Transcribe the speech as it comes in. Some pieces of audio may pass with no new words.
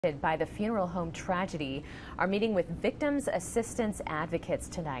By the funeral home tragedy are meeting with victims' assistance advocates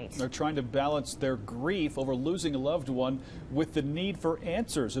tonight. They're trying to balance their grief over losing a loved one with the need for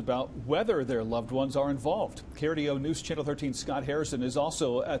answers about whether their loved ones are involved. KRDO News Channel 13 Scott Harrison is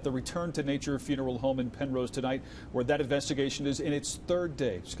also at the Return to Nature Funeral Home in Penrose tonight, where that investigation is in its third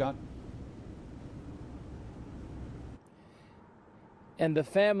day. Scott? And the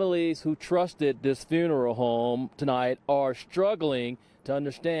families who trusted this funeral home tonight are struggling to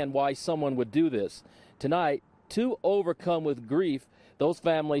understand why someone would do this. Tonight, too overcome with grief, those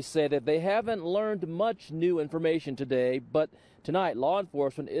families say that they haven't learned much new information today, but tonight law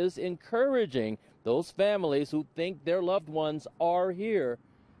enforcement is encouraging those families who think their loved ones are here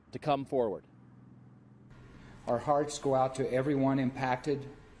to come forward. Our hearts go out to everyone impacted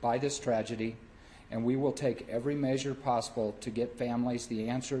by this tragedy, and we will take every measure possible to get families the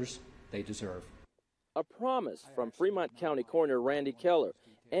answers they deserve. A promise from Fremont County Coroner Randy Keller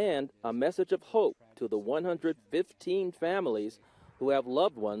and a message of hope to the 115 families who have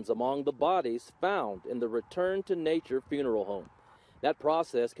loved ones among the bodies found in the Return to Nature funeral home. That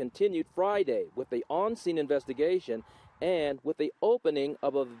process continued Friday with the on-scene investigation and with the opening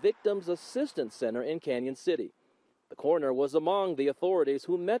of a victims assistance center in Canyon City. The coroner was among the authorities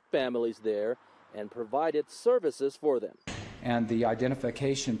who met families there and provided services for them. And the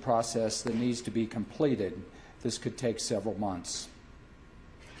identification process that needs to be completed, this could take several months.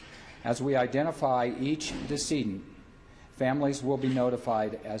 As we identify each decedent, families will be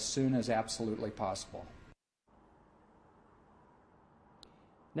notified as soon as absolutely possible.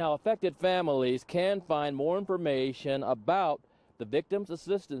 Now, affected families can find more information about the Victims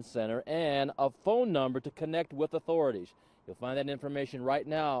Assistance Center and a phone number to connect with authorities. You'll find that information right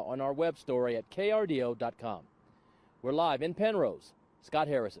now on our web story at krdo.com. We're live in Penrose. Scott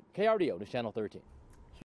Harrison, KRDO News Channel 13.